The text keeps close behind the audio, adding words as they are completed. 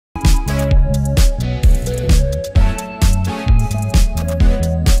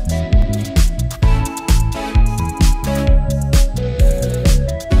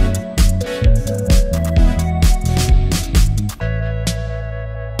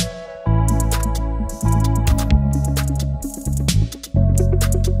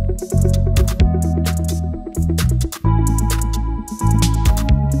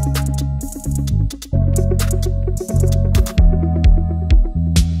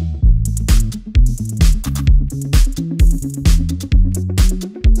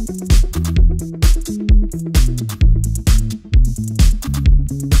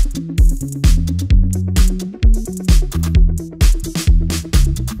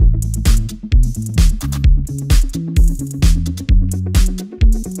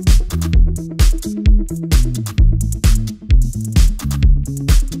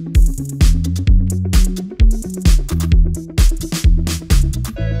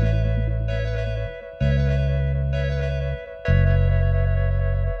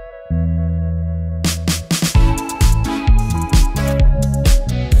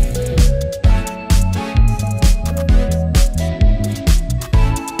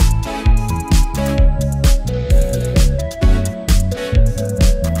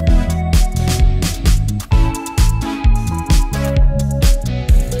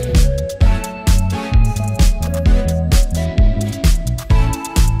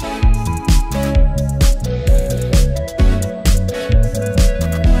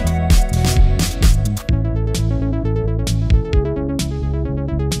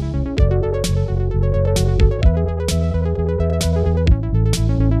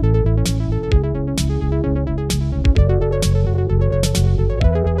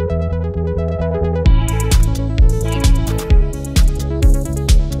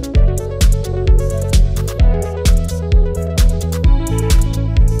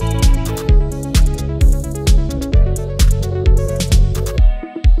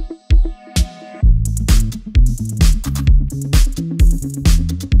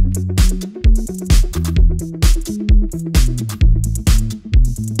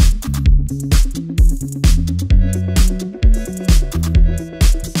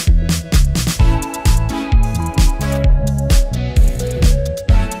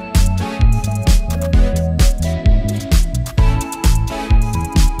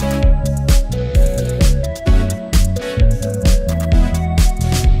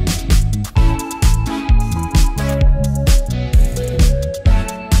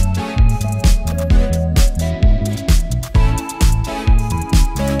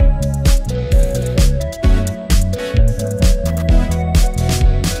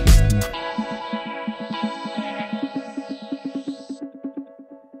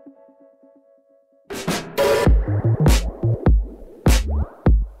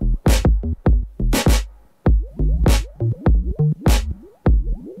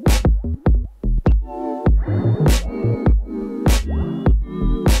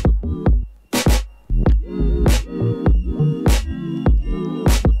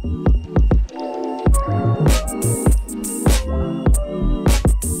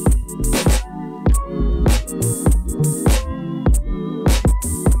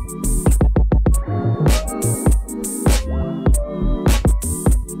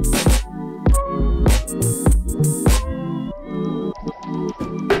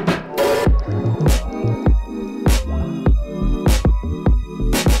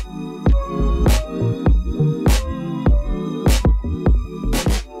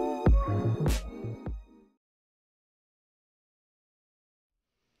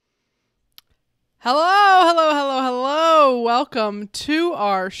Hello. Welcome to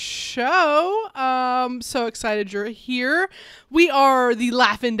our show. So excited you're here. We are the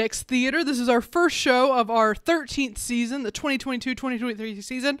Laugh Index Theater. This is our first show of our 13th season, the 2022-2023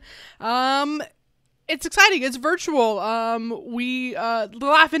 season. It's exciting. It's virtual. The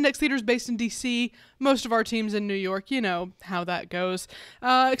Laugh Index Theater is based in DC. Most of our team's in New York. You know how that goes.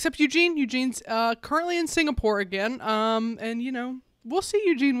 Except Eugene. Eugene's currently in Singapore again. And you know, we'll see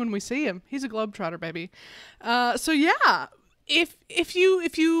Eugene when we see him. He's a globetrotter, baby. So yeah, if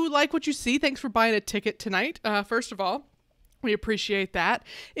you like what you see, thanks for buying a ticket tonight. First of all, we appreciate that.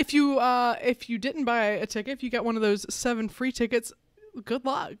 If you didn't buy a ticket, if you got one of those 7 free tickets, good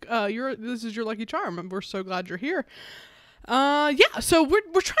luck. This is your lucky charm, and we're so glad you're here. So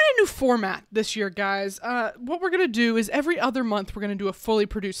we're trying a new format this year, guys. What we're gonna do is every other month we're gonna do a fully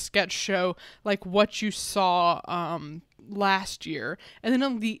produced sketch show, like what you saw last year, and then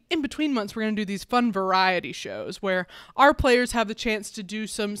on the in-between months we're going to do these fun variety shows where our players have the chance to do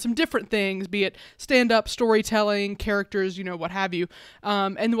some different things, be it stand-up, storytelling, characters, you know, what have you,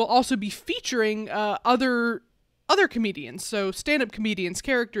 and we'll also be featuring other comedians, so stand-up comedians,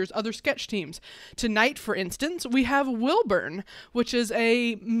 characters, other sketch teams. Tonight, for instance, we have Wilburn, which is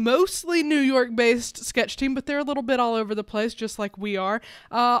a mostly New York-based sketch team, but they're a little bit all over the place, just like we are.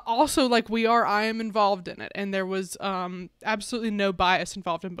 Also, like we are, I am involved in it, and there was absolutely no bias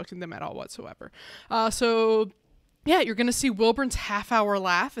involved in booking them at all whatsoever. Yeah, you're going to see Wilburn's half-hour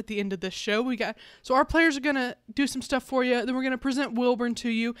laugh at the end of this show. So our players are going to do some stuff for you. Then we're going to present Wilburn to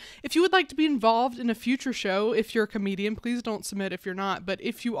you. If you would like to be involved in a future show, if you're a comedian, please don't submit if you're not. But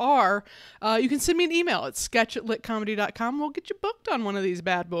if you are, you can send me an email at sketch@litcomedy.com. We'll get you booked on one of these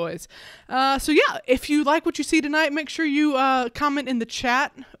bad boys. So yeah, if you like what you see tonight, make sure you comment in the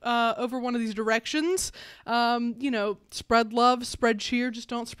chat over one of these directions. You know, spread love, spread cheer, just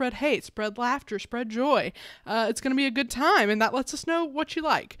don't spread hate. Spread laughter, spread joy. It's going to be a good time, and that lets us know what you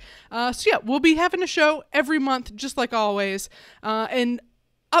like. So yeah, we'll be having a show every month, just like always. And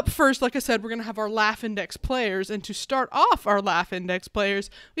up first, like I said, we're going to have our Laugh Index players, and to start off our Laugh Index players,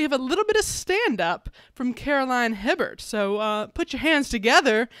 we have a little bit of stand-up from Caroline Hibbert. So put your hands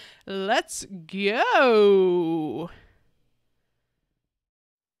together. Let's go.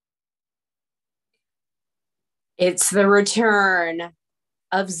 It's the return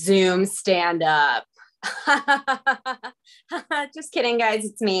of Zoom stand-up. Just kidding, guys.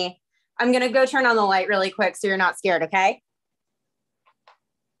 It's me. I'm going to go turn on the light really quick so you're not scared, okay?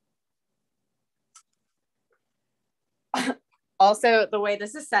 Also, the way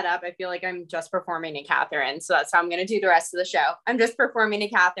this is set up, I feel like I'm just performing to Katherine. So that's how I'm going to do the rest of the show. I'm just performing to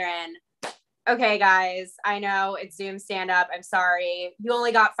Katherine. Okay, guys, I know it's Zoom stand-up. I'm sorry. You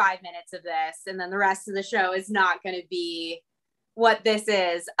only got 5 minutes of this, and then the rest of the show is not going to be what this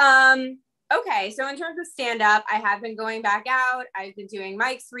is. Okay, so in terms of stand-up, I have been going back out. I've been doing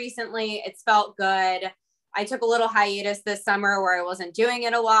mics recently. It's felt good. I took a little hiatus this summer where I wasn't doing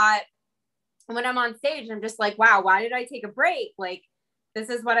it a lot. And when I'm on stage, I'm just like, wow, why did I take a break? Like, this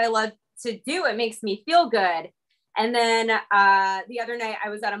is what I love to do. It makes me feel good. And then the other night I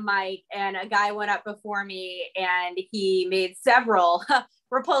was at a mic and a guy went up before me and he made several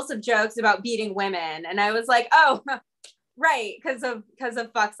repulsive jokes about beating women. And I was like, oh, right, because of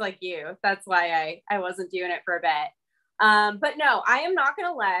fucks like you. That's why I wasn't doing it for a bit. But no, I am not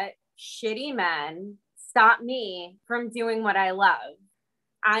going to let shitty men stop me from doing what I love.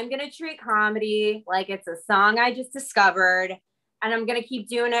 I'm going to treat comedy like it's a song I just discovered, and I'm going to keep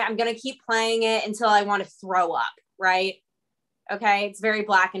doing it. I'm going to keep playing it until I want to throw up, right? Okay, it's very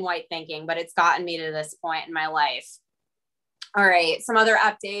black and white thinking, but it's gotten me to this point in my life. All right, some other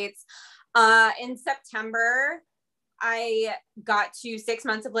updates. In September, I got to 6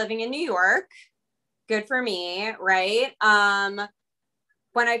 months of living in New York. Good for me, right?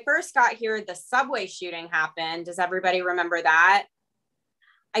 When I first got here, the subway shooting happened. Does everybody remember that?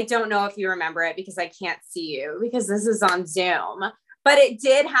 I don't know if you remember it because I can't see you because this is on Zoom, but it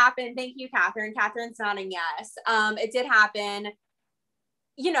did happen. Thank you, Katherine. Katherine's nodding yes. It did happen.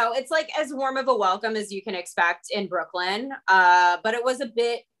 You know, it's like as warm of a welcome as you can expect in Brooklyn, but it was a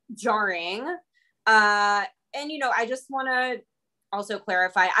bit jarring. And, you know, I just want to also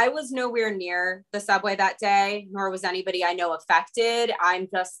clarify, I was nowhere near the subway that day, nor was anybody I know affected. I'm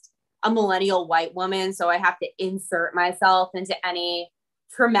just a millennial white woman, so I have to insert myself into any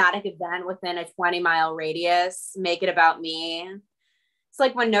traumatic event within a 20-mile radius, make it about me. It's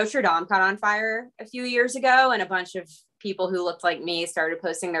like when Notre Dame caught on fire a few years ago and a bunch of people who looked like me started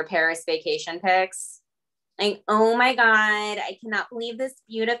posting their Paris vacation pics. Like, oh my God, I cannot believe this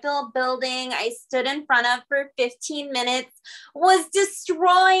beautiful building I stood in front of for 15 minutes was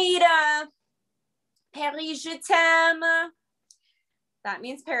destroyed. Paris, je t'aime. That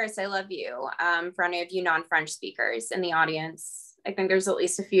means Paris, I love you. For any of you non-French speakers in the audience, I think there's at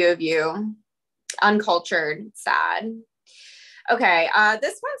least a few of you. Uncultured, sad. Okay,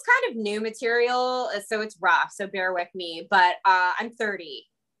 this one's kind of new material, so it's rough, so bear with me, but I'm 30.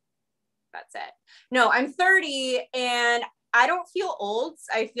 That's it. No, I'm 30 and I don't feel old.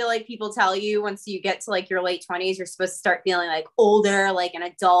 I feel like people tell you once you get to like your late 20s, you're supposed to start feeling like older, like an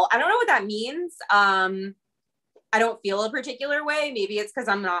adult. I don't know what that means. I don't feel a particular way. Maybe it's because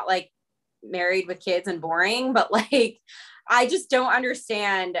I'm not like married with kids and boring, but like, I just don't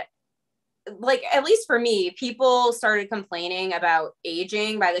understand. Like, at least for me, people started complaining about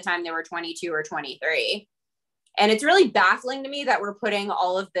aging by the time they were 22 or 23. And it's really baffling to me that we're putting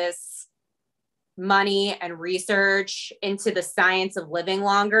all of this money and research into the science of living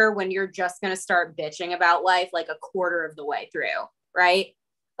longer when you're just going to start bitching about life like a quarter of the way through, right?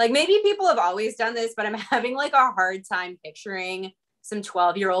 Like maybe people have always done this, but I'm having like a hard time picturing some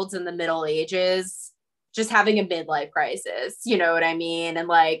 12-year-olds in the Middle Ages just having a midlife crisis. You know what I mean? And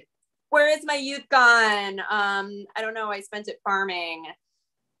like, where is my youth gone? I don't know. I spent it farming.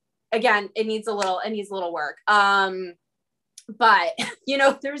 Again, it needs a little work. But you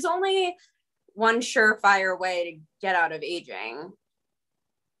know, there's only one surefire way to get out of aging.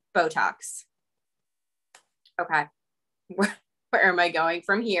 Botox. Okay. Where am I going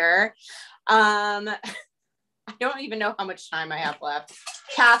from here? I don't even know how much time I have left.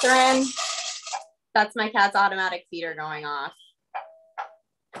 Katherine, that's my cat's automatic feeder going off.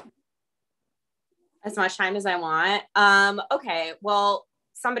 As much time as I want. Okay, well,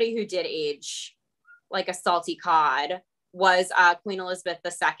 somebody who did age like a salty cod was Queen Elizabeth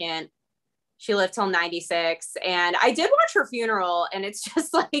II. She lived till 96. And I did watch her funeral, and it's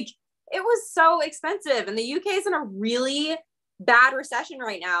just like, it was so expensive. And the UK is in a really bad recession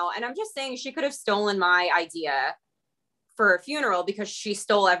right now. And I'm just saying she could have stolen my idea for a funeral because she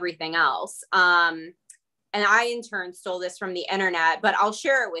stole everything else. And I, in turn, stole this from the internet, but I'll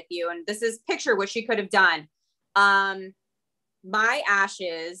share it with you. And this is picture what she could have done. My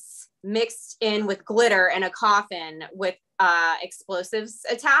ashes mixed in with glitter in a coffin with explosives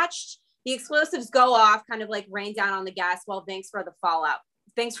attached. The explosives go off, kind of like rain down on the gas. Well, thanks for the Fallout.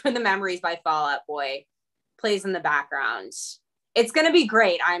 Thanks for the Memories by Fall Out Boy plays in the background. It's going to be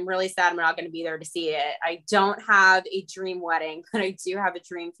great. I'm really sad I'm not going to be there to see it. I don't have a dream wedding, but I do have a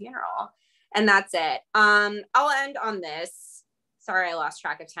dream funeral. And that's it. I'll end on this. Sorry, I lost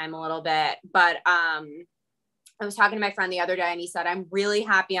track of time a little bit, but I was talking to my friend the other day and he said, I'm really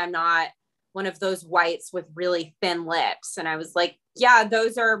happy I'm not one of those whites with really thin lips. And I was like, yeah,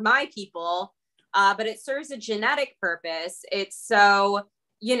 those are my people. But it serves a genetic purpose. It's so,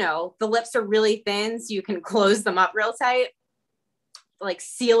 you know, the lips are really thin, so you can close them up real tight, like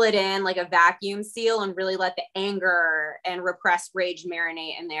seal it in like a vacuum seal and really let the anger and repressed rage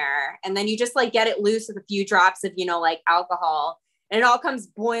marinate in there. And then you just like get it loose with a few drops of, you know, like alcohol, and it all comes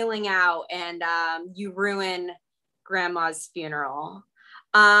boiling out, and you ruin grandma's funeral.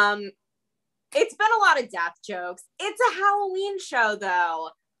 It's been a lot of death jokes. It's a Halloween show though.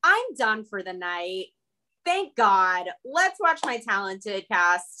 I'm done for the night. Thank God. Let's watch my talented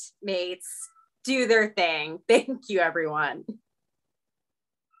cast mates do their thing. Thank you, everyone.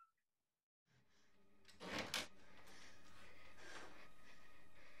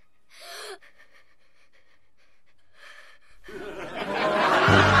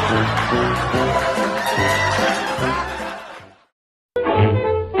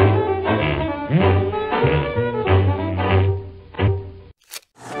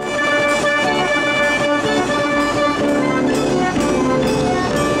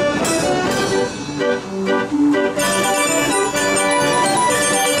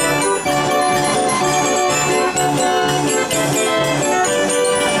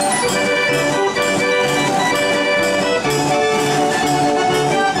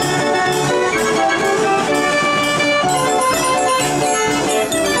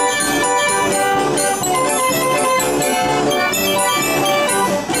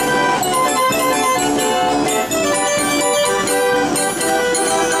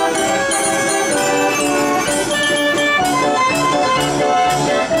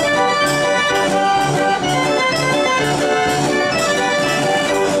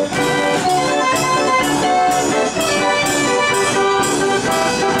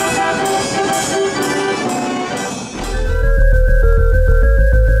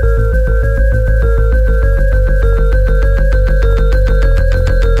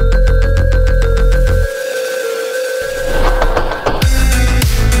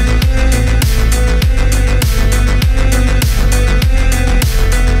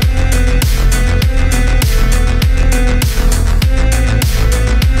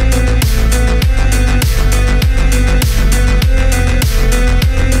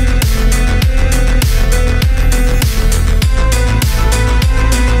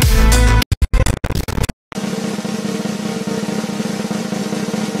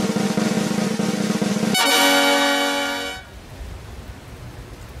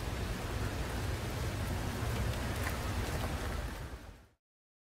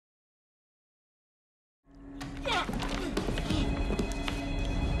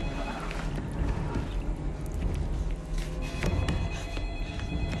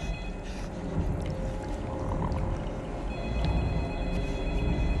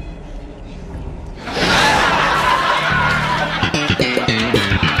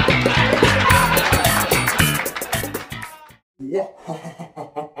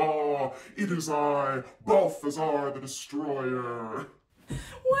 is I, Balthazar the Destroyer.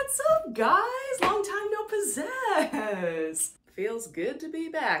 What's up, guys? Long time no possess. Feels good to be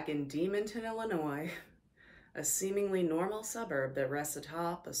back in Demonton, Illinois. A seemingly normal suburb that rests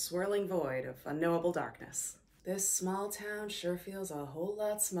atop a swirling void of unknowable darkness. This small town sure feels a whole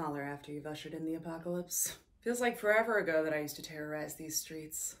lot smaller after you've ushered in the apocalypse. Feels like forever ago that I used to terrorize these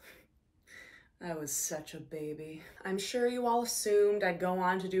streets. I was such a baby. I'm sure you all assumed I'd go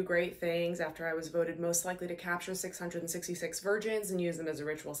on to do great things after I was voted most likely to capture 666 virgins and use them as a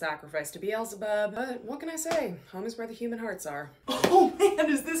ritual sacrifice to Beelzebub, but what can I say? Home is where the human hearts are. Oh man,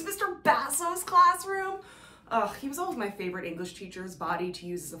 is this Mr. Basso's classroom? Ugh, he was always my favorite English teacher's body to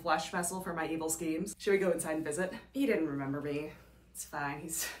use as a flesh vessel for my evil schemes. Should we go inside and visit? He didn't remember me. It's fine,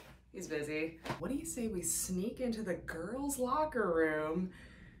 he's busy. What do you say we sneak into the girls' locker room?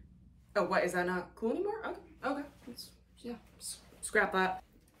 Oh, what, is that not cool anymore? Okay, yeah, scrap that.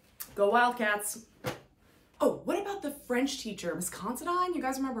 Go Wildcats. Oh, what about the French teacher, Miss Considine? You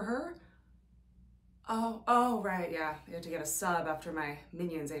guys remember her? Oh, right, yeah. I had to get a sub after my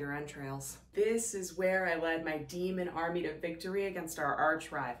minions ate her entrails. This is where I led my demon army to victory against our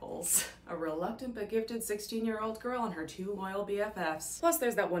arch rivals. A reluctant but gifted 16-year-old girl and her 2 loyal BFFs. Plus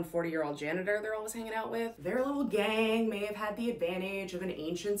there's that 140-year-old janitor they're always hanging out with. Their little gang may have had the advantage of an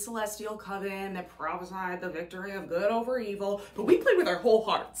ancient celestial coven that prophesied the victory of good over evil, but we played with our whole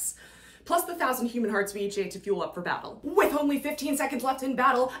hearts. Plus the 1,000 human hearts we each ate to fuel up for battle. With only 15 seconds left in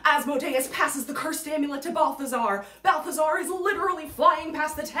battle, Asmodeus passes the cursed amulet to Balthazar. Balthazar is literally flying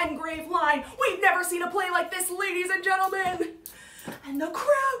past the 10-grave line. We've never seen a play like this, ladies and gentlemen. And the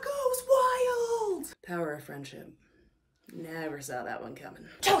crowd goes wild. Power of friendship. Never saw that one coming.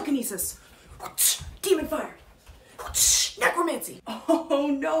 Telekinesis. Demon fire. Necromancy. Oh,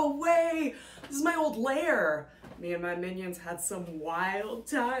 no way. This is my old lair. Me and my minions had some wild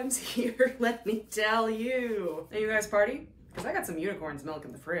times here, let me tell you. Are you guys party? Because I got some unicorn's milk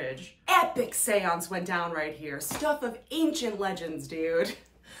in the fridge. Epic seance went down right here. Stuff of ancient legends, dude.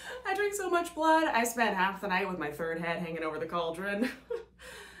 I drink so much blood, I spent half the night with my 3rd head hanging over the cauldron.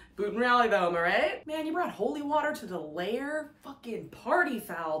 Boot and rally though, am I right? Man, you brought holy water to the lair? Fucking party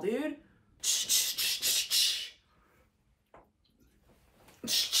foul, dude.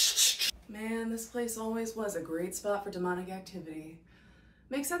 Man, this place always was a great spot for demonic activity.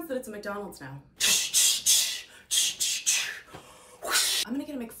 Makes sense that it's a McDonald's now. I'm gonna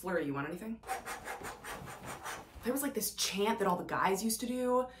get a McFlurry. You want anything? There was like this chant that all the guys used to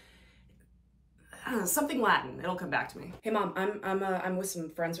do. I don't know, something Latin. It'll come back to me. Hey mom, I'm with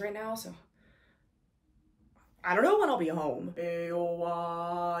some friends right now, so I don't know when I'll be home.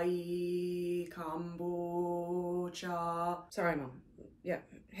 Sorry, mom. Yeah.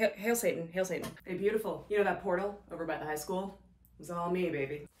 Hail Satan, hail Satan. Hey, beautiful. You know that portal over by the high school? It was all me,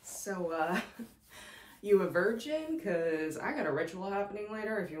 baby. So, you a virgin? Cause I got a ritual happening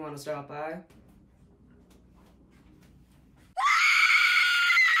later if you want to stop by.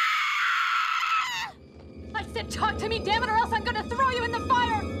 I said talk to me, damn it, or else I'm gonna throw you in the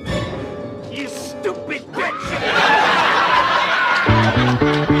fire! You stupid bitch!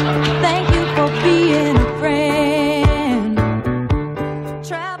 Thank you for being a friend.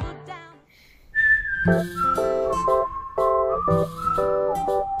 Travel down.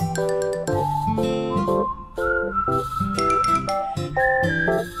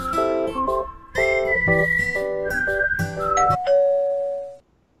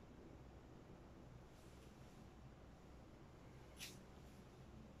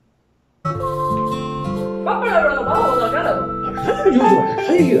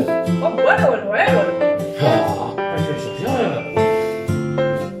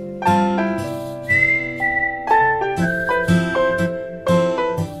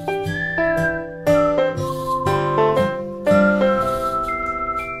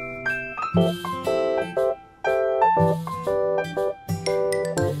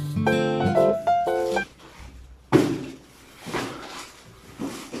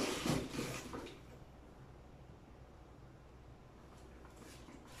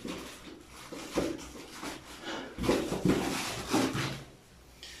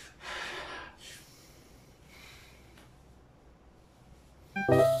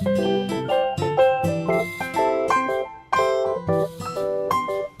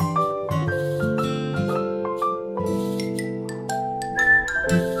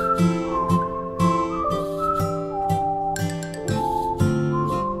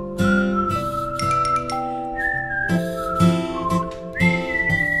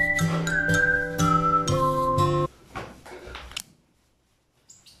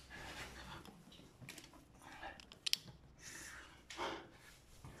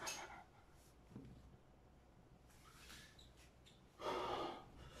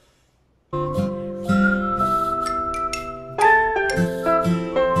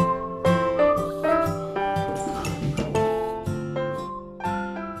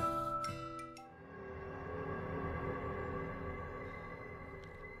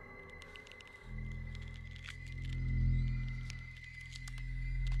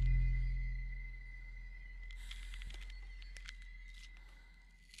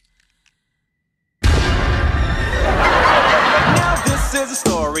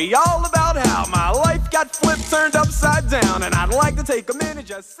 story all about how my life got flipped, turned upside down, and I'd like to take a minute,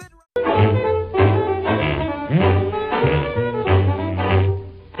 just sit.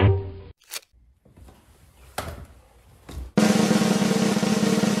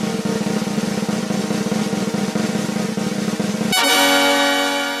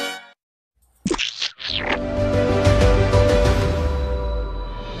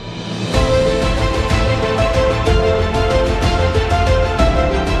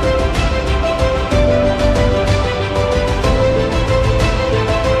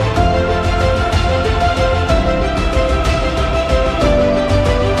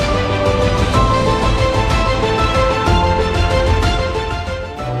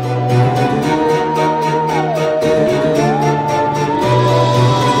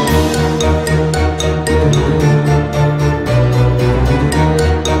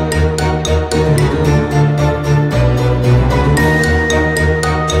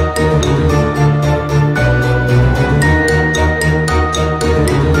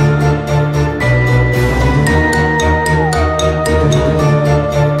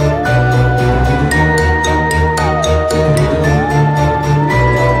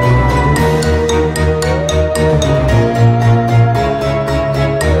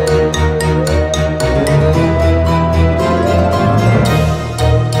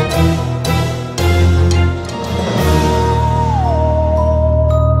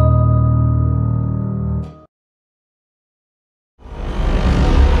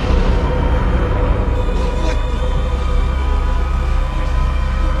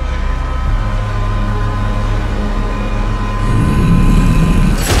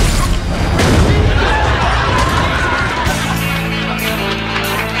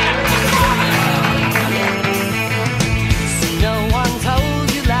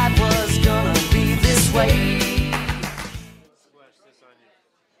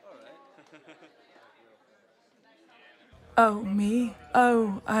 Oh, me?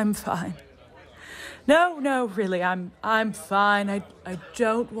 Oh, I'm fine. No, really, I'm fine. I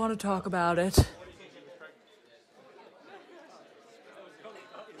don't want to talk about it.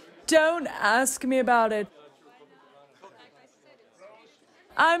 Don't ask me about it.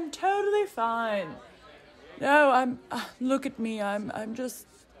 I'm totally fine. No, look at me, I'm just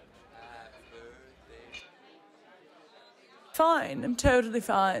fine. I'm totally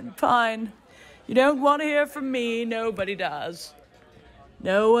fine. Fine. You don't want to hear from me, nobody does.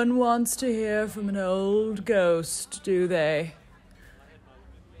 No one wants to hear from an old ghost, do they?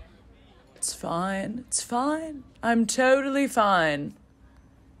 It's fine. It's fine. I'm totally fine.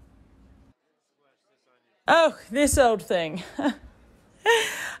 Oh, this old thing.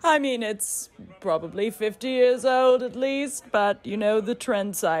 I mean, it's probably 50 years old at least, but you know the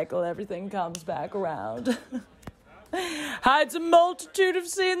trend cycle, everything comes back around. Hides a multitude of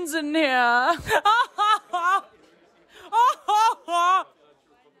sins in here.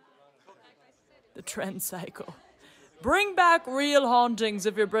 The trend cycle. Bring back real hauntings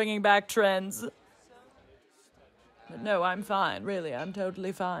if you're bringing back trends. But no, I'm fine, really, I'm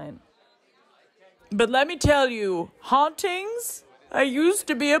totally fine. But let me tell you, hauntings are used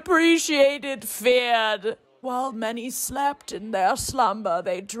to be appreciated, feared. While many slept in their slumber,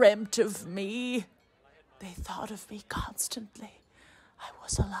 they dreamt of me. They thought of me constantly. I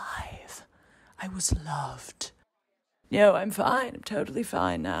was alive. I was loved. No, I'm fine. I'm totally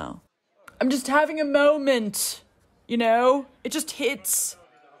fine now. I'm just having a moment, you know? It just hits.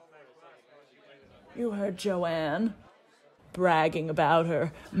 You heard Joanne bragging about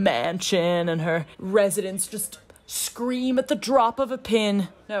her mansion and her residence, just scream at the drop of a pin.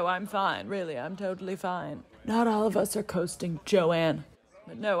 No, I'm fine, really, I'm totally fine. Not all of us are coasting Joanne.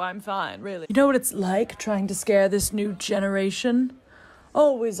 But no, I'm fine, really. You know what it's like trying to scare this new generation?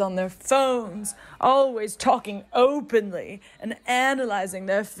 Always on their phones, always talking openly and analyzing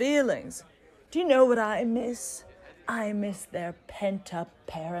their feelings. Do you know what I miss? I miss their pent-up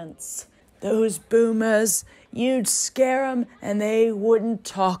parents. Those boomers, you'd scare them and they wouldn't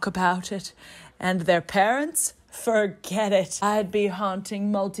talk about it. And their parents? Forget it. I'd be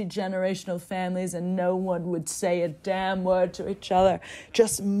haunting multi-generational families and no one would say a damn word to each other.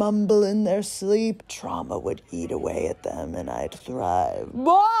 Just mumble in their sleep. Trauma would eat away at them and I'd thrive.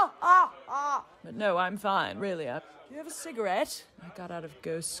 But no, I'm fine, really. Do you have a cigarette? I got out of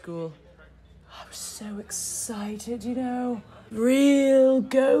ghost school. I was so excited, you know. Real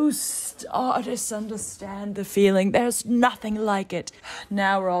ghost artists understand the feeling. There's nothing like it.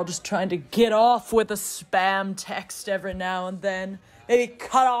 Now we're all just trying to get off with a spam text every now and then. Maybe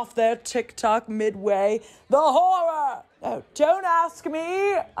cut off their TikTok midway. The horror! No, don't ask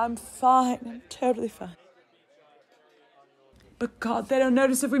me. I'm fine. I'm totally fine. But God, they don't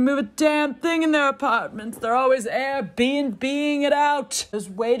notice if we move a damn thing in their apartments. They're always Airbnb-ing it out.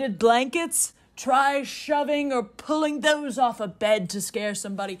 Those weighted blankets, try shoving or pulling those off a bed to scare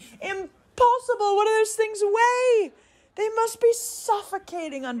somebody. Impossible! What are those things weigh? They must be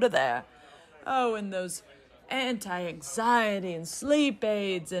suffocating under there. Oh, and those anti-anxiety and sleep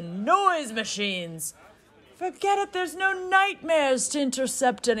aids and noise machines. Forget it, there's no nightmares to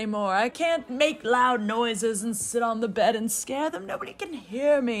intercept anymore. I can't make loud noises and sit on the bed and scare them. Nobody can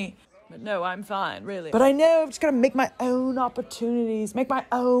hear me. But no, I'm fine, really. But I know I've just gotta make my own opportunities, make my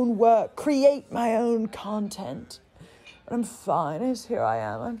own work, create my own content. But I'm fine. Yes, here I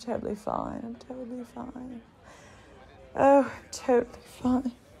am. I'm totally fine. I'm totally fine. Oh, I'm totally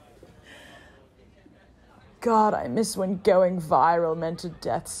fine. God, I miss when going viral meant a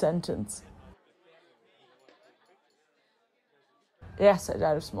death sentence. Yes, I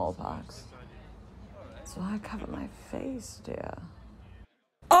died of smallpox. That's why I cover my face, dear.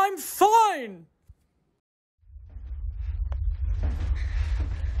 I'm fine!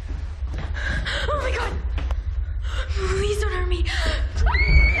 Oh my God! Please don't hurt me.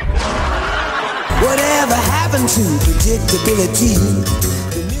 Whatever happened to predictability?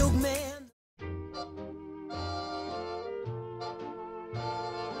 The milkman.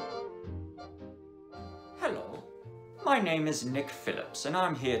 Hello, my name is Nick Phillips, and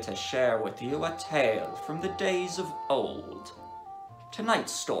I'm here to share with you a tale from the days of old.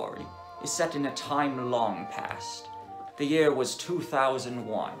 Tonight's story is set in a time long past. The year was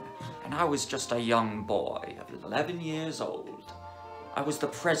 2001, and I was just a young boy of 11 years old. I was the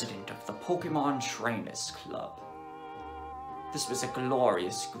president of the Pokemon Trainers Club. This was a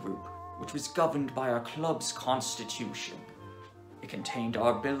glorious group, which was governed by our club's constitution. It contained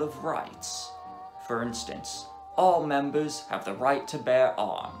our Bill of Rights. For instance, all members have the right to bear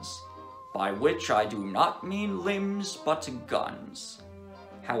arms, by which I do not mean limbs but guns.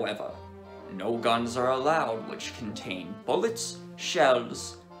 However, no guns are allowed which contain bullets,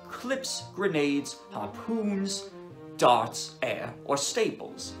 shells, clips, grenades, harpoons, darts, air, or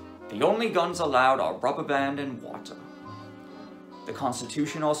staples. The only guns allowed are rubber band and water. The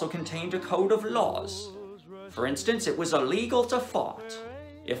Constitution also contained a code of laws. For instance, it was illegal to fart.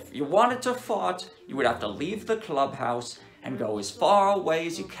 If you wanted to fart, you would have to leave the clubhouse and go as far away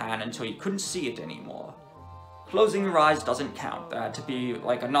as you can until you couldn't see it anymore. Closing your eyes doesn't count. There had to be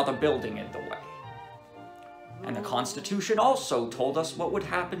like another building in the way. And the Constitution also told us what would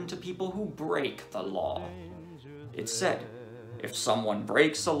happen to people who break the law. It said, if someone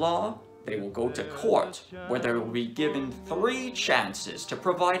breaks the law, they will go to court, where they will be given 3 chances to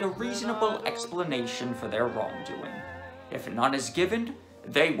provide a reasonable explanation for their wrongdoing. If none is given,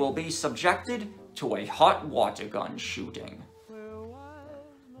 they will be subjected to a hot water gun shooting.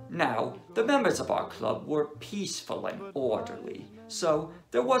 Now, the members of our club were peaceful and orderly, so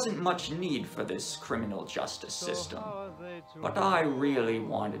there wasn't much need for this criminal justice system. But I really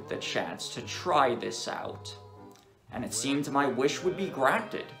wanted the chance to try this out. And it seemed my wish would be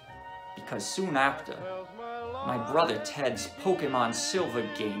granted, because soon after, my brother Ted's Pokemon Silver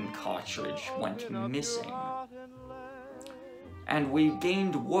game cartridge went missing. And we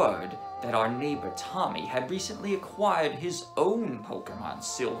gained word that our neighbor Tommy had recently acquired his own Pokemon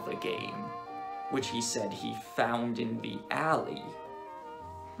Silver game, which he said he found in the alley.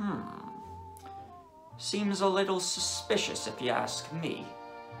 Seems a little suspicious if you ask me.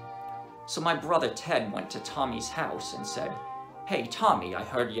 So my brother Ted went to Tommy's house and said, "Hey Tommy, I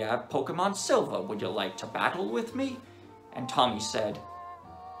heard you have Pokemon Silver, would you like to battle with me?" And Tommy said,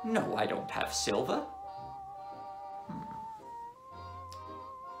 "No, I don't have Silver."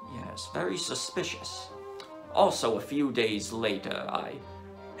 Yes, very suspicious. Also, a few days later, I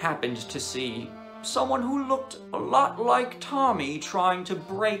happened to see someone who looked a lot like Tommy trying to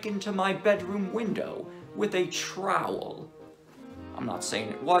break into my bedroom window with a trowel. I'm not saying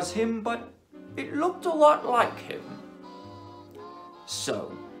it was him, but it looked a lot like him.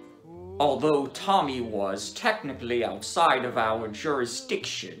 So, although Tommy was technically outside of our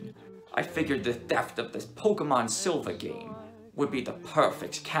jurisdiction, I figured the theft of the Pokemon Silver game would be the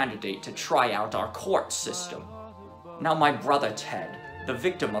perfect candidate to try out our court system. Now my brother Ted, the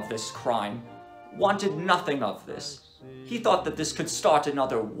victim of this crime, wanted nothing of this. He thought that this could start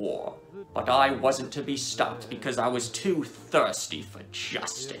another war, but I wasn't to be stopped because I was too thirsty for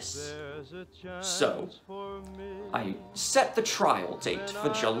justice. So, I set the trial date for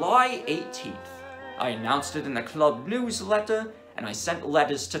July 18th. I announced it in the club newsletter, and I sent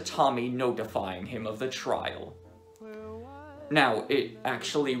letters to Tommy notifying him of the trial. Now, it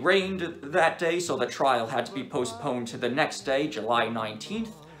actually rained that day, so the trial had to be postponed to the next day, July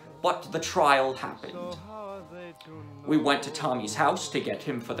 19th, but the trial happened. We went to Tommy's house to get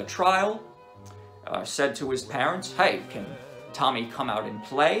him for the trial. Said to his parents, "Hey, can Tommy come out and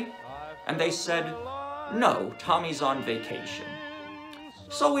play?" And they said, "No, Tommy's on vacation."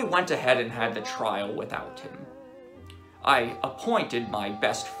 So we went ahead and had the trial without him. I appointed my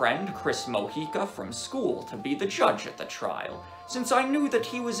best friend, Chris Mojica, from school to be the judge at the trial, since I knew that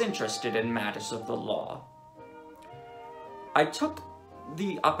he was interested in matters of the law. I took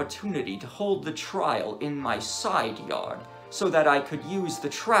the opportunity to hold the trial in my side yard so that I could use the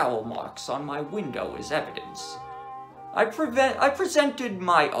trowel marks on my window as evidence. I presented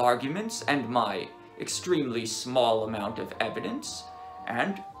my arguments and my extremely small amount of evidence,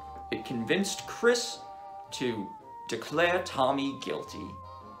 and it convinced Chris to declare Tommy guilty.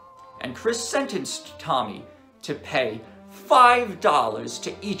 And Chris sentenced Tommy to pay $5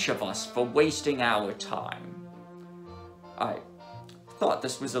 to each of us for wasting our time. I thought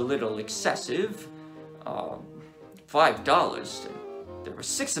this was a little excessive. $5, and there were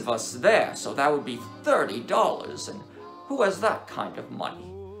 6 of us there, so that would be $30, and who has that kind of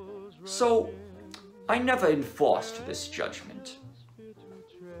money? So I never enforced this judgment.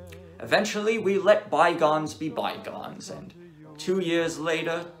 Eventually, we let bygones be bygones, and 2 years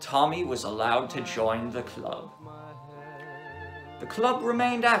later, Tommy was allowed to join the club. The club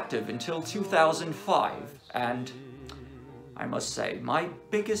remained active until 2005, and I must say, my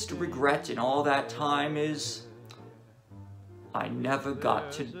biggest regret in all that time is I never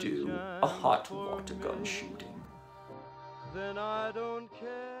got to do a hot water gun shooting. Then I don't care.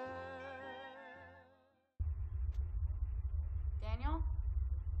 Daniel?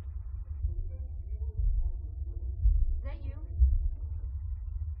 Is that you?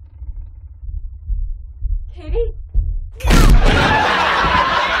 Katie?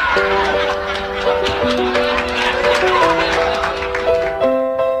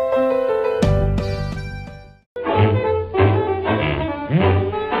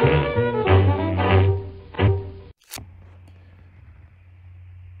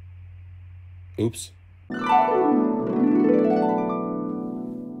 Oops.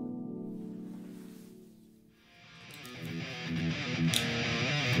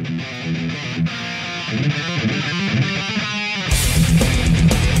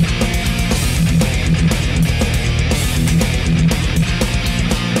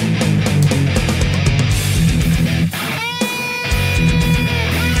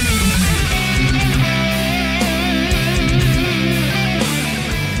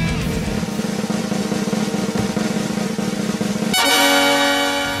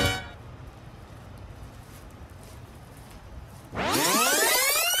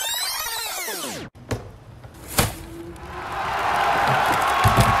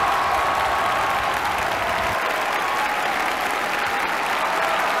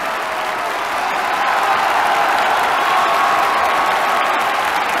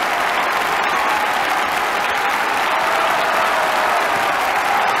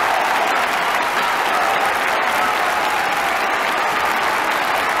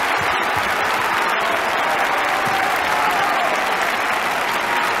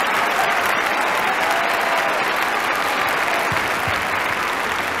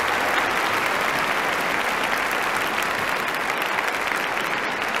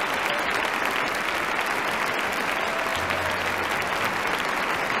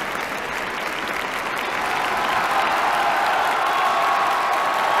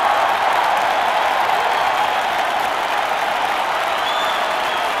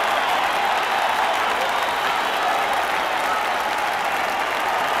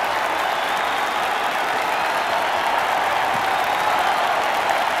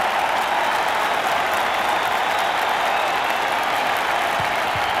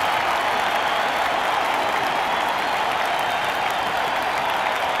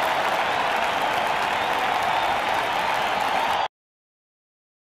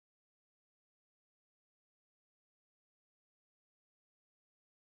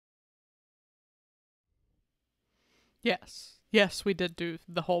 Yes. Yes, we did do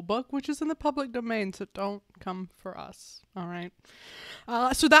the whole book, which is in the public domain, so don't come for us. All right.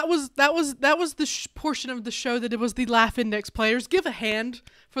 So that was the portion of the show that it was the Laugh Index players. Give a hand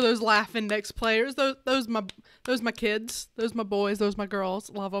for those Laugh Index players. Those my kids. Those my boys. Those my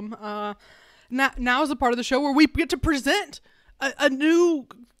girls. Love them. Now is the part of the show where we get to present a new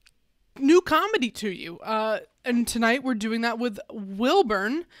new comedy to you. And tonight we're doing that with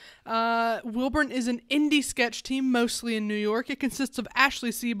Wilburn. Wilburn is an indie sketch team, mostly in New York. It consists of Ashley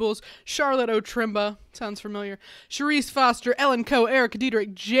Siebels, Charlotte Otremba, sounds familiar, Charisse Foster, Ellen Coe, Erica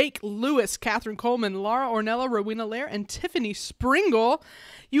Diedrich, Jake Lewis, Katherine Coleman, Laura Ornella, Rowena Lair, and Tiffany Springle.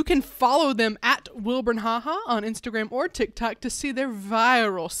 You can follow them at Wilburn Haha on Instagram or TikTok to see their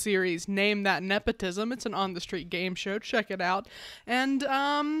viral series, Name That Nepotism. It's an on-the-street game show. Check it out. And,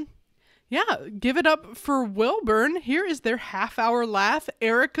 yeah, give it up for Wilburn. Here is their half-hour laugh,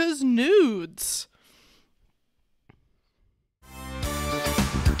 Erica's Nudes.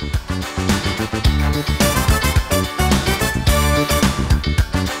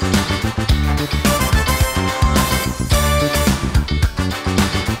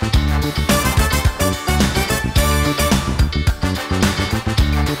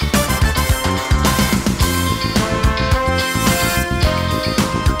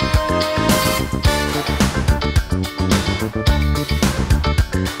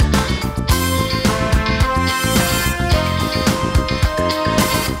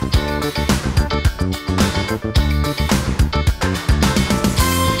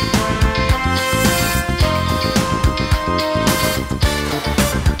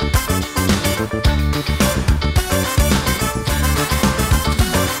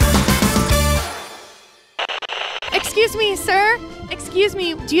 Excuse me, sir. Excuse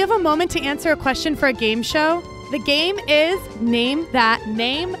me. Do you have a moment to answer a question for a game show? The game is Name That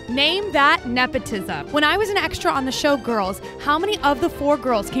Nepotism. When I was an extra on the show Girls, how many of the 4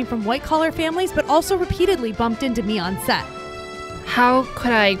 girls came from white-collar families but also repeatedly bumped into me on set? How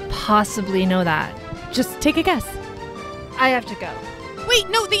could I possibly know that? Just take a guess. I have to go. Wait,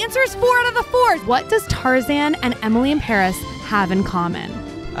 no, the answer is 4 out of the 4. What does Tarzan and Emily in Paris have in common?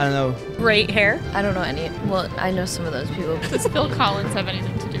 I don't know. Great hair? I don't know any. Well, I know some of those people. Does Phil Collins have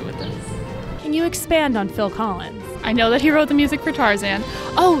anything to do with this? Can you expand on Phil Collins? I know that he wrote the music for Tarzan.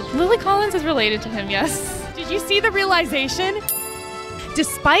 Oh, Lily Collins is related to him, yes. Did you see the realization?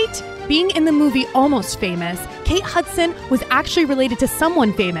 Despite being in the movie Almost Famous, Kate Hudson was actually related to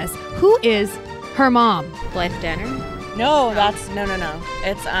someone famous. Who is her mom? Blythe Danner? No, that's no.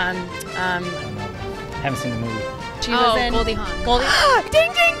 It's Haven't seen the movie. She was in Goldie Hawn. Goldie.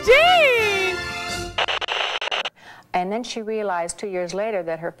 Ding, ding, ding! And then she realized 2 years later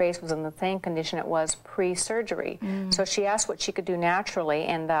that her face was in the same condition it was pre-surgery. So she asked what she could do naturally,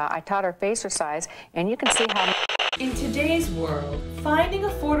 and I taught her facer-size, and you can see how... In today's world, finding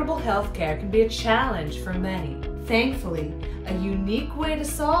affordable health care can be a challenge for many. Thankfully, a unique way to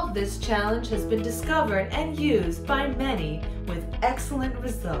solve this challenge has been discovered and used by many with excellent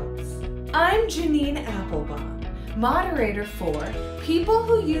results. I'm Janine Applebaum, moderator for People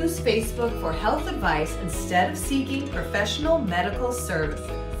Who Use Facebook for Health Advice Instead of Seeking Professional Medical Services.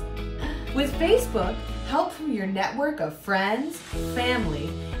 With Facebook, help from your network of friends, family,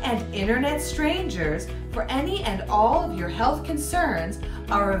 and internet strangers for any and all of your health concerns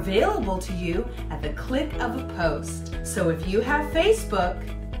are available to you at the click of a post. So if you have Facebook,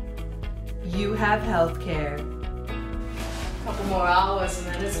 you have healthcare. Couple more hours and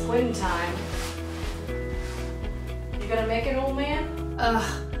then it's quitting time. You gonna make it, old man?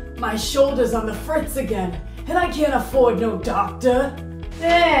 My shoulder's on the fritz again, and I can't afford no doctor.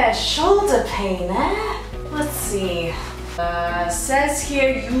 Yeah, shoulder pain, eh? Let's see. Says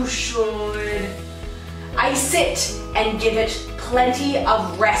here you should ice it and give it plenty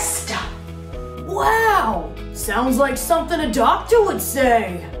of rest. Wow! Sounds like something a doctor would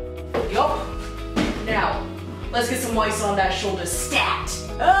say. Yup. Now, let's get some ice on that shoulder stat.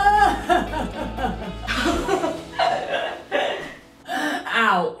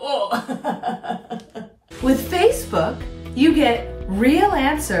 Ow. Oh. With Facebook, you get real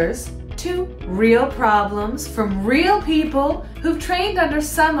answers to real problems from real people who've trained under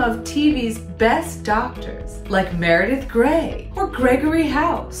some of TV's best doctors, like Meredith Grey or Gregory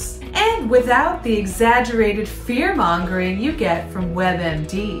House, and without the exaggerated fear-mongering you get from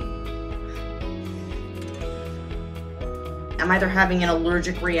WebMD. I'm either having an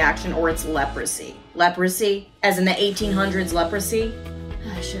allergic reaction or it's leprosy. Leprosy, as in the 1800s leprosy.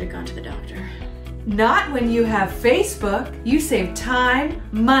 I should have gone to the doctor. Not when you have Facebook. You save time,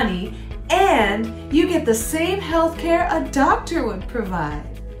 money, and you get the same health care a doctor would provide.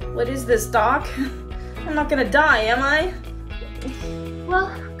 What is this, Doc? I'm not gonna die, am I?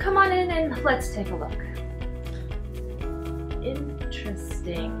 Well, come on in and let's take a look.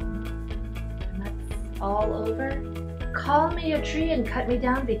 Interesting. And that's all over? Call me a tree and cut me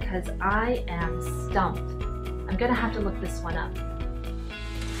down because I am stumped. I'm gonna have to look this one up.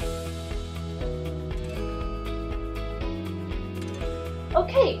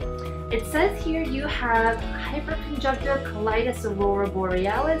 Okay, It says here you have hyperconjunctive colitis aurora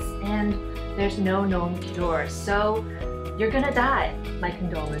borealis, and there's no known cure. So you're gonna die. My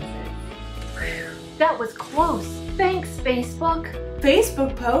condolences. That was close. Thanks, Facebook.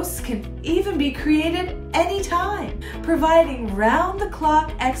 Facebook posts can even be created anytime, providing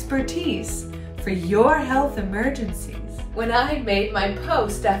round-the-clock expertise for your health emergencies. When I made my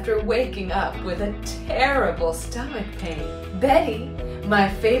post after waking up with a terrible stomach pain, Betty, my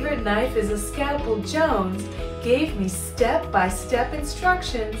favorite knife is a scalpel Jones, gave me step-by-step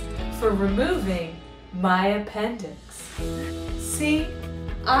instructions for removing my appendix. See,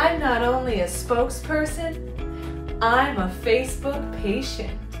 I'm not only a spokesperson, I'm a Facebook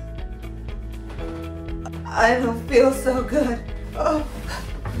patient. I don't feel so good. Oh.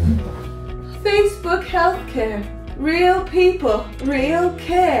 Facebook healthcare. Real people, real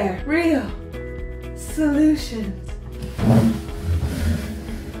care, real solutions.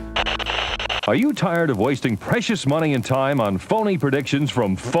 Are you tired of wasting precious money and time on phony predictions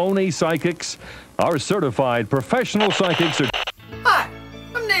from phony psychics? Our certified professional psychics are... Hi,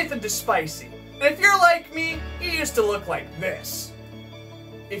 I'm Nathan DeSpicy, and if you're like me, you used to look like this.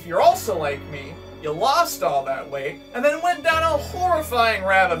 If you're also like me, you lost all that weight, and then went down a horrifying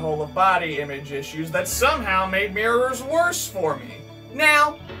rabbit hole of body image issues that somehow made mirrors worse for me.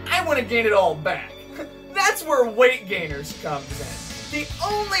 Now, I want to gain it all back. That's where Weight Gainers comes in. The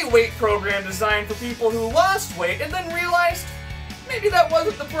only weight program designed for people who lost weight and then realized maybe that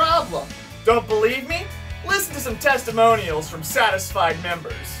wasn't the problem. Don't believe me? Listen to some testimonials from satisfied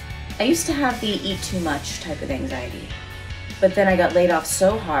members. I used to have the eat too much type of anxiety, but then I got laid off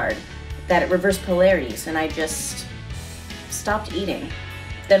so hard that it reversed polarities and I just stopped eating.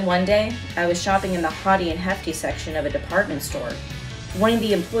 Then one day, I was shopping in the haughty and hefty section of a department store. One of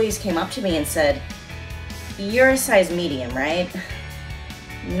the employees came up to me and said, "You're a size medium, right?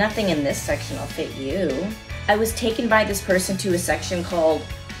 Nothing in this section will fit you." I was taken by this person to a section called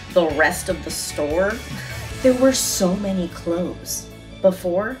the rest of the store. There were so many clothes.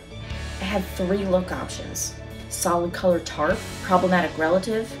 Before, I had 3 look options: solid color tarp, problematic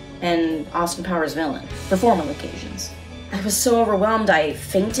relative, and Austin Powers villain for formal occasions. I was so overwhelmed I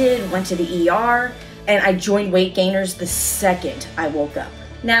fainted, went to the ER, and I joined Weight Gainers the second I woke up.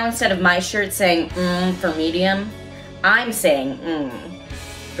 Now instead of my shirt saying for medium, I'm saying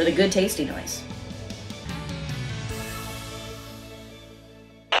for the good tasty noise.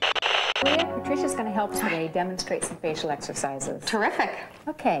 Patricia's going to help today demonstrate some facial exercises. Terrific.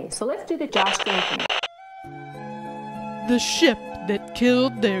 Okay, so let's do the jaw strengthening. The ship that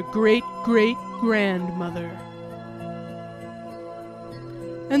killed their great-great-grandmother.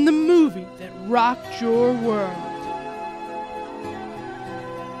 And the movie that rocked your world.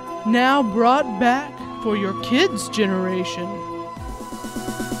 Now brought back for your kids' generation.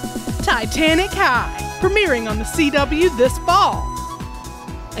 Titanic High, premiering on the CW this fall.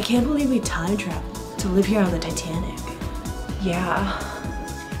 I can't believe we time traveled to live here on the Titanic. Yeah.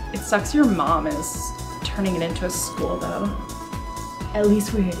 It sucks your mom is turning it into a school, though. At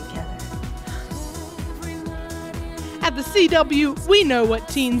least we're here together. At the CW, we know what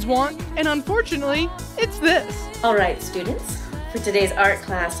teens want, and unfortunately, it's this. All right, students. For today's art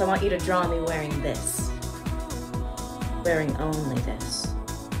class, I want you to draw me wearing this. Wearing only this.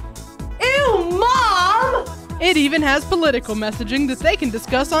 Ew, Mom! It even has political messaging that they can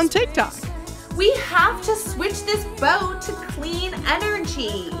discuss on TikTok. We have to switch this boat to clean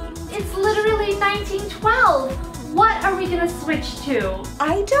energy. It's literally 1912. What are we gonna switch to?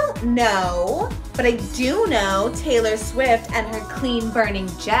 I don't know, but I do know Taylor Swift and her clean burning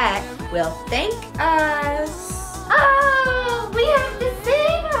jet will thank us. Oh, we have to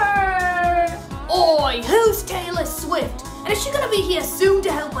sing her. Oi, who's Taylor Swift? And is she gonna be here soon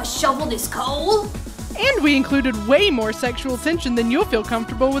to help us shovel this coal? And we included way more sexual tension than you'll feel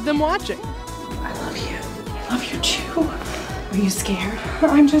comfortable with them watching. I love you. I love you too. Are you scared?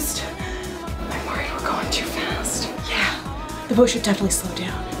 I'm worried we're going too fast. Yeah, the boat should definitely slow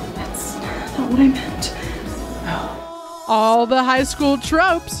down. That's not what I meant. Oh. All the high school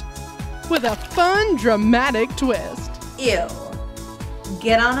tropes with a fun, dramatic twist. Ew.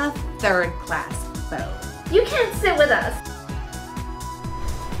 Get on a third class boat. You can't sit with us.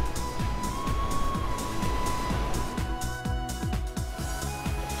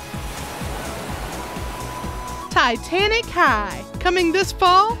 Titanic High, coming this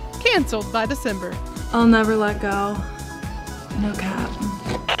fall, canceled by December. I'll never let go. No cap.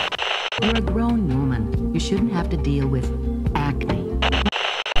 You're a grown woman. You shouldn't have to deal with acne.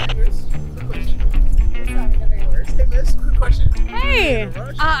 Hey,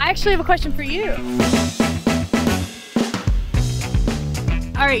 I actually have a question for you.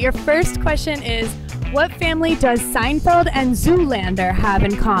 All right, your first question is, what family does Seinfeld and Zoolander have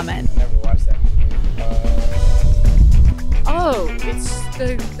in common? Never watched that. Oh, it's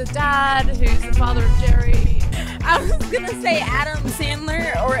the dad who's the father of Jerry. I was gonna say Adam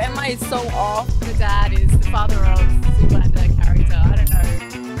Sandler, or am I so off? The dad is the father of Zoolander character. I don't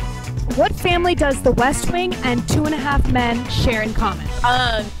know. What family does The West Wing and 2.5 Men share in common?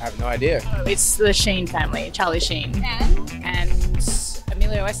 I have no idea. It's the Sheen family, Charlie Sheen. And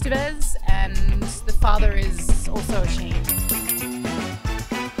Emilio Estevez, and the father is also a Sheen.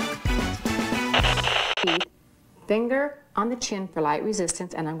 Finger on the chin for light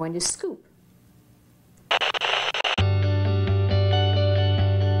resistance, and I'm going to scoop.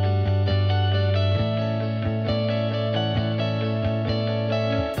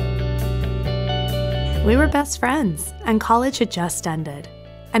 We were best friends, and college had just ended.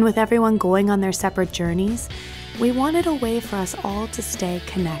 And with everyone going on their separate journeys, we wanted a way for us all to stay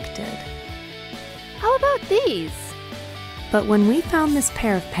connected. How about these? But when we found this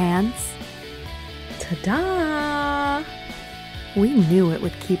pair of pants, ta-da! We knew it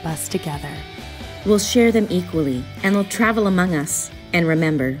would keep us together. We'll share them equally, and they'll travel among us. And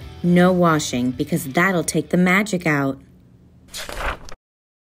remember, no washing, because that'll take the magic out.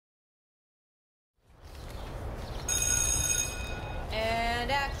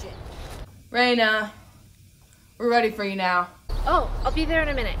 And action. Raina, we're ready for you now. Oh, I'll be there in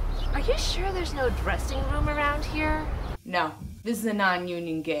a minute. Are you sure there's no dressing room around here? No, this is a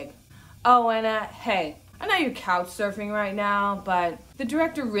non-union gig. Oh, and hey, I know you're couch surfing right now, but the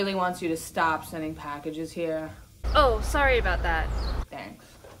director really wants you to stop sending packages here. Oh, sorry about that. Thanks.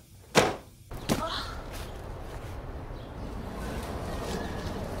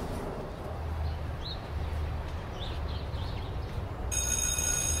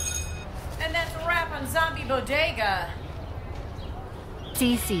 And that's a wrap on Zombie Bodega.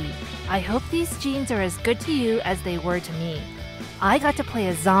 Cece, I hope these jeans are as good to you as they were to me. I got to play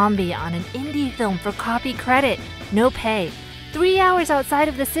a zombie on an indie film for copy credit, no pay, 3 hours outside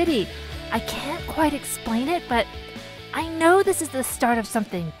of the city. I can't quite explain it, but I know this is the start of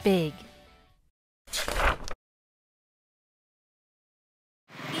something big.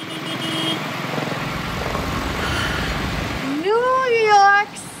 New York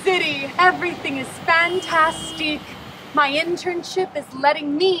City! Everything is fantastic. My internship is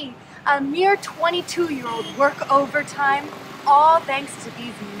letting me, a mere 22-year-old, work overtime, all thanks to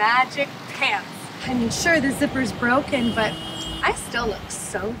these magic pants. I mean, sure, the zipper's broken, but I still look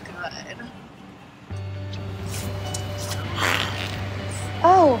so good.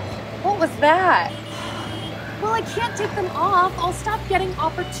 Oh, what was that? Well, I can't take them off. I'll stop getting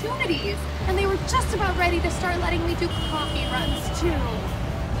opportunities. And they were just about ready to start letting me do copy runs, too.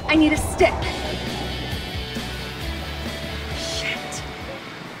 I need a stick. Shit.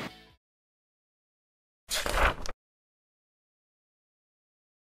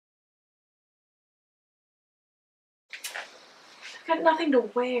 I've got nothing to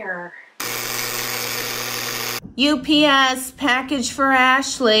wear. UPS package for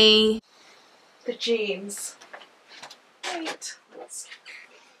Ashley. The jeans. Wait.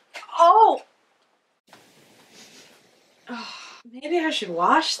 Oh! Maybe I should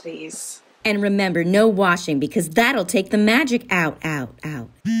wash these. And remember, no washing, because that'll take the magic out. Oh!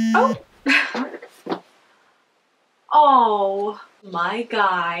 Oh, my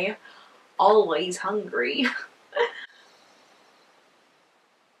guy. Always hungry.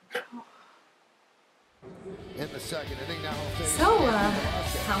 In the second inning now. So,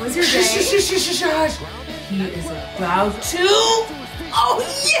 how was your day? He is about to. Oh,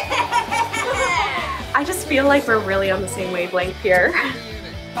 yeah! I just feel like we're really on the same wavelength here.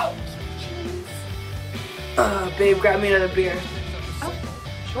 Babe, grab me another beer. Oh,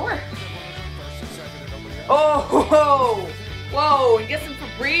 sure. Oh, whoa, and get some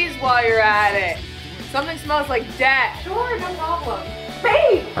Febreze while you're at it. Something smells like death. Sure, no problem.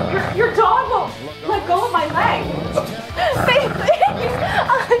 Babe, your dog won't let go of my leg. Babe,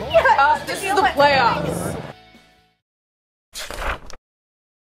 this is the playoffs.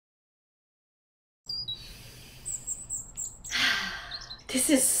 This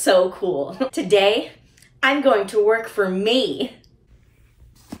is so cool. Today, I'm going to work for me.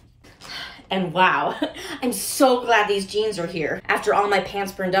 And wow, I'm so glad these jeans are here. After all my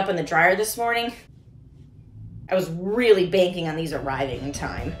pants burned up in the dryer this morning, I was really banking on these arriving in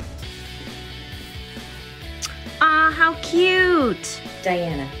time. Aw, how cute!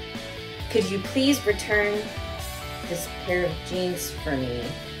 Diana, could you please return this pair of jeans for me?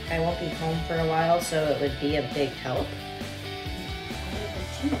 I won't be home for a while, so it would be a big help.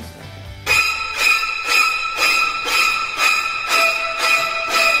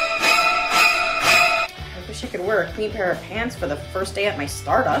 wear a clean pair of pants for the first day at my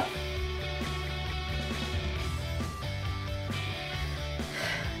startup.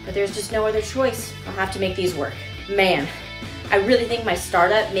 But there's just no other choice. I'll have to make these work. Man, I really think my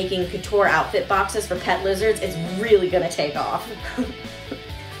startup making couture outfit boxes for pet lizards is really gonna take off.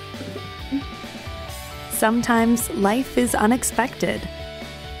 Sometimes life is unexpected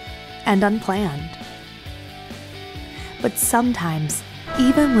and unplanned. But sometimes,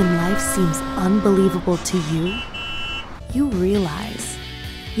 even when life seems unbelievable to you, you realize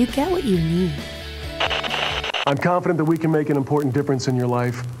you get what you need. I'm confident that we can make an important difference in your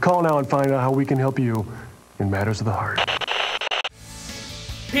life. Call now and find out how we can help you in matters of the heart.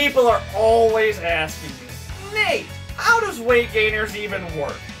 People are always asking me, Nate, how does weight gainers even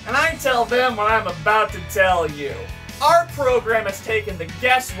work? And I tell them what I'm about to tell you. Our program has taken the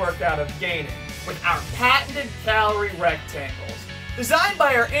guesswork out of gaining with our patented calorie rectangles. Designed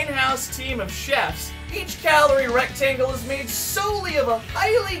by our in-house team of chefs, each calorie rectangle is made solely of a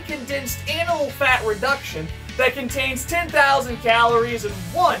highly condensed animal fat reduction that contains 10,000 calories in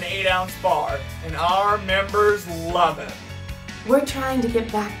one 8-ounce bar, and our members love it. We're trying to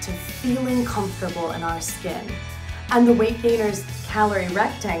get back to feeling comfortable in our skin. And the Weight Gainers calorie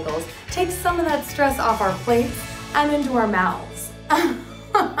rectangles take some of that stress off our plates and into our mouths.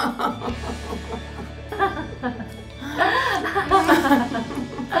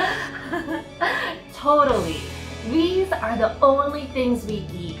 Totally. These are the only things we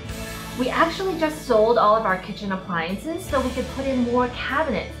eat. We actually just sold all of our kitchen appliances so we could put in more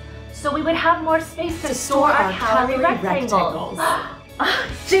cabinets, so we would have more space to store our calorie rectangles.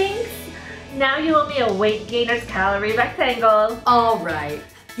 Jinx! Now you owe me a Weight Gainers calorie rectangle. All right.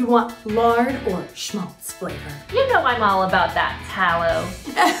 You want lard or schmaltz flavor? You know I'm all about that tallow.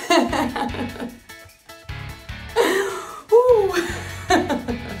 Ooh.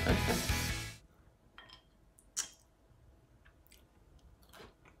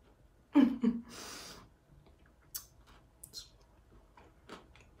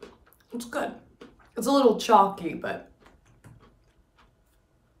 It's good. It's a little chalky, but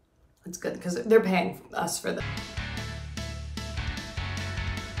it's good because they're paying us for that.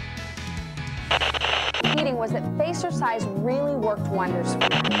 Meeting was that facer size really worked wonders for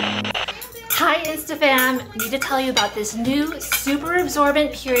me. Hi InstaFam! Need to tell you about this new super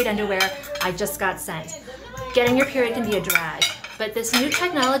absorbent period underwear I just got sent. Getting your period can be a drag, but this new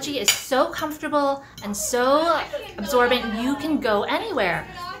technology is so comfortable and so absorbent you can go anywhere,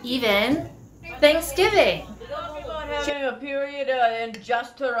 even Thanksgiving. Having a period in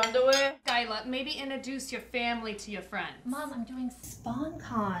just her underwear? Skyla, maybe introduce your family to your friends. Mom, I'm doing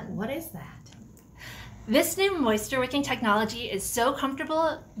SpawnCon. What is that? This new moisture wicking technology is so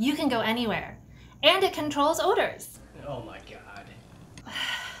comfortable, you can go anywhere. And it controls odors. Oh my god.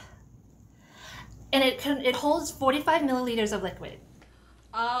 And it holds 45 milliliters of liquid.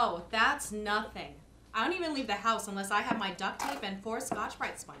 Oh, that's nothing. I don't even leave the house unless I have my duct tape and 4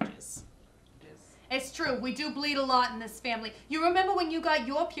 Scotch-Brite sponges. It's true, we do bleed a lot in this family. You remember when you got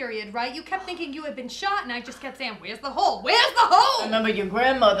your period, right? You kept thinking you had been shot and I just kept saying, where's the hole? Where's the hole? I remember your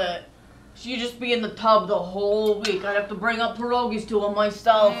grandmother. She'd just be in the tub the whole week. I'd have to bring up pierogies to her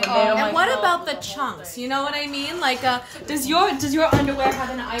myself. And what about the chunks? You know what I mean? Like, does your underwear have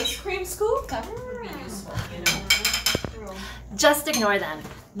an ice cream scoop? That would be useful, you know? Just ignore them.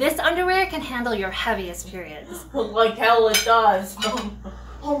 This underwear can handle your heaviest periods. Like hell it does.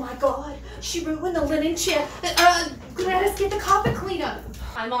 Oh my god, she ruined the linen chair. Gladys, get the carpet cleaner.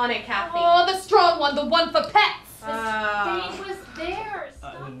 I'm on it, Kathy. Oh, the strong one, the one for pets. The stain was theirs.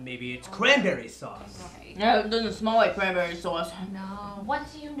 Maybe it's cranberry sauce. Okay. No, it doesn't smell like cranberry sauce. No. What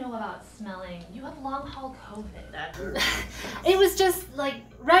do you know about smelling? You have long-haul COVID. It was just like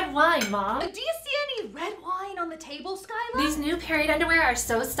red wine, Mom. Do you see any red wine on the table, Skylar? These new period underwear are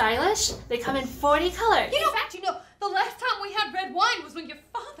so stylish. They come in 40 colors. In fact, the last time we had red wine was when your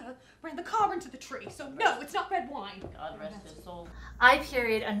father ran the car into the tree. So no, it's not red wine. God rest his soul. I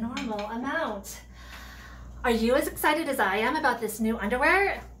period a normal amount. Are you as excited as I am about this new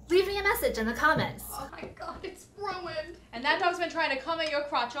underwear? Leave me a message in the comments. Oh my god, it's ruined. And that dog's been trying to come at your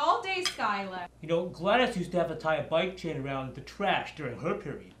crotch all day, Skylar. You know, Gladys used to have to tie a bike chain around the trash during her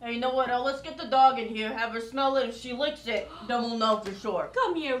period. Hey, you know what? Let's get the dog in here, have her smell it. If she licks it, then we'll know for sure.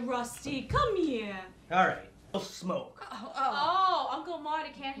 Come here, Rusty. Come here. All right, we'll smoke. Oh, Uncle Marty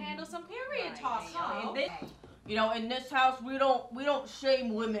can't handle some period talk, huh? You know, in this house, we don't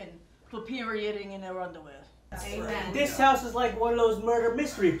shame women for perioding in their underwear. Amen. This house is like one of those murder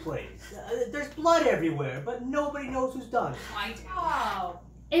mystery plays. There's blood everywhere, but nobody knows who's done it. Oh.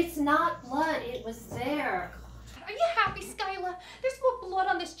 It's not blood, it was there. Are you happy, Skylar? There's more blood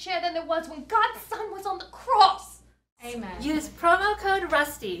on this chair than there was when God's son was on the cross. Amen. Use promo code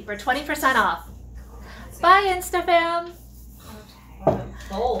RUSTY for 20% off. Bye, InstaFam.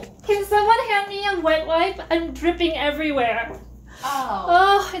 Can someone hand me a wet wipe? I'm dripping everywhere.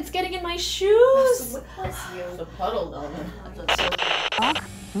 Oh, it's getting in my shoes. Bless you. The puddle, though. That's so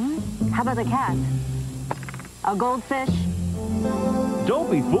How about the cat? A goldfish? Don't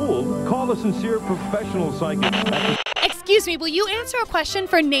be fooled. Call a sincere professional psychic. Excuse me, will you answer a question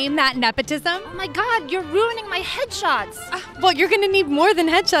for Name That Nepotism? Oh my God, you're ruining my headshots. Well, you're gonna need more than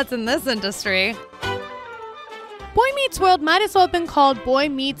headshots in this industry. Boy Meets World might as well have been called Boy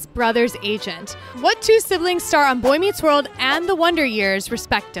Meets Brothers Agent. What two siblings star on Boy Meets World and The Wonder Years,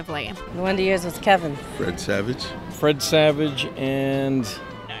 respectively? The Wonder Years was Kevin. Fred Savage. Fred Savage and...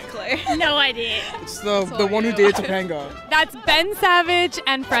 No idea. It's the one who dated Topanga. That's Ben Savage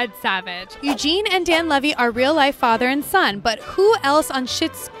and Fred Savage. Eugene and Dan Levy are real-life father and son, but who else on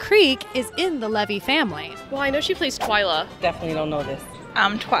Schitt's Creek is in the Levy family? Well, I know she plays Twyla. Definitely don't know this.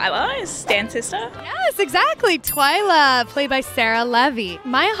 Twyla is Stan's sister. Yes, exactly. Twyla, played by Sarah Levy.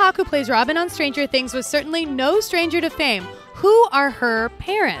 Maya Hawke, who plays Robin on Stranger Things, was certainly no stranger to fame. Who are her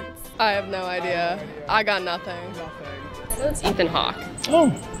parents? I have no idea. I got nothing. That's Ethan Hawke. Oh,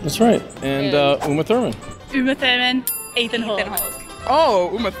 that's right. And Uma Thurman. Uma Thurman, Ethan Hawke.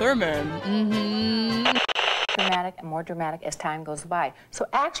 Oh, Uma Thurman. Dramatic and more dramatic as time goes by. So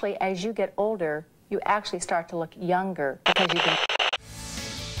actually, as you get older, you actually start to look younger because you can.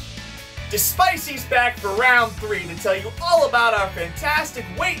 Despicy's back for round 3 to tell you all about our fantastic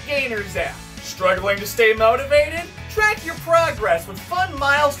Weight Gainers app. Struggling to stay motivated? Track your progress with fun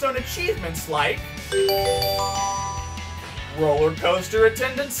milestone achievements like roller coaster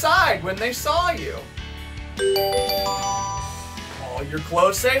attendants sighed when they saw you. All your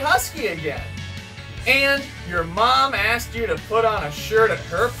clothes say husky again. And your mom asked you to put on a shirt at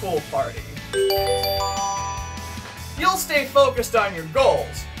her pool party. You'll stay focused on your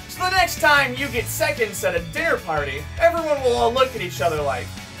goals, so the next time you get seconds at a dinner party, everyone will all look at each other like,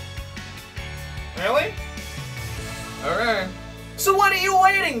 really? Alright. So what are you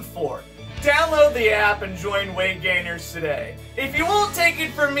waiting for? Download the app and join Weight Gainers today. If you won't take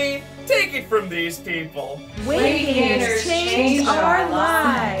it from me, take it from these people. Weight Gainers change our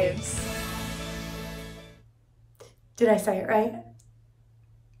lives. Did I say it right?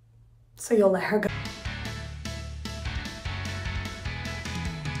 So you'll let her go.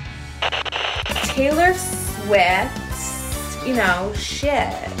 Taylor Swift, you know,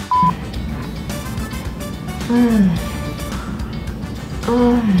 shit.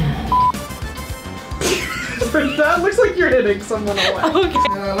 That looks like you're hitting someone away. Okay.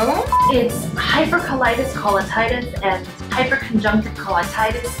 It's hypercolitis colititis and hyperconjunctive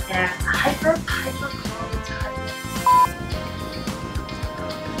colitis and hypercolitis.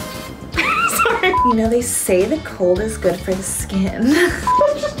 Sorry. You know, they say the cold is good for the skin.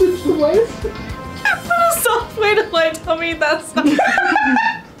 Just ditch the wife. A soft way to lie, tell me that's not.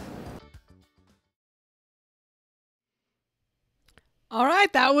 All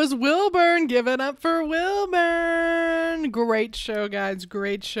right, that was Wilburn. Give it up for Wilburn. Great show, guys.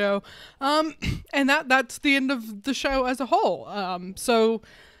 Great show. And that's the end of the show as a whole. So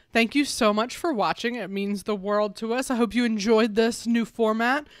thank you so much for watching. It means the world to us. I hope you enjoyed this new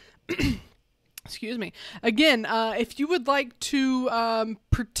format. Excuse me. Again, if you would like to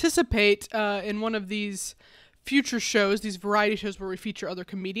participate in one of these future shows, these variety shows where we feature other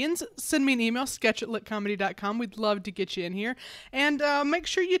comedians, send me an email, sketch@litcomedy.com. We'd love to get you in here. And make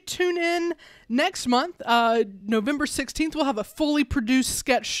sure you tune in next month, November 16th. We'll have a fully produced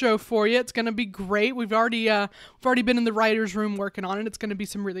sketch show for you. It's going to be great. We've already been in the writer's room working on it. It's going to be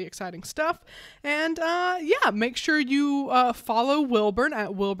some really exciting stuff. And yeah, make sure you follow Wilburn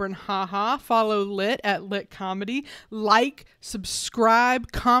at Wilburn Haha. Follow Lit at Lit Comedy. Like,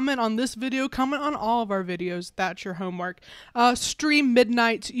 subscribe, comment on this video, comment on all of our videos. That's your homework. Stream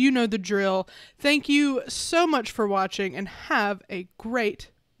midnights. You know the drill. Thank you so much for watching and have a great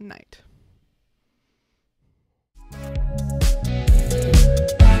night.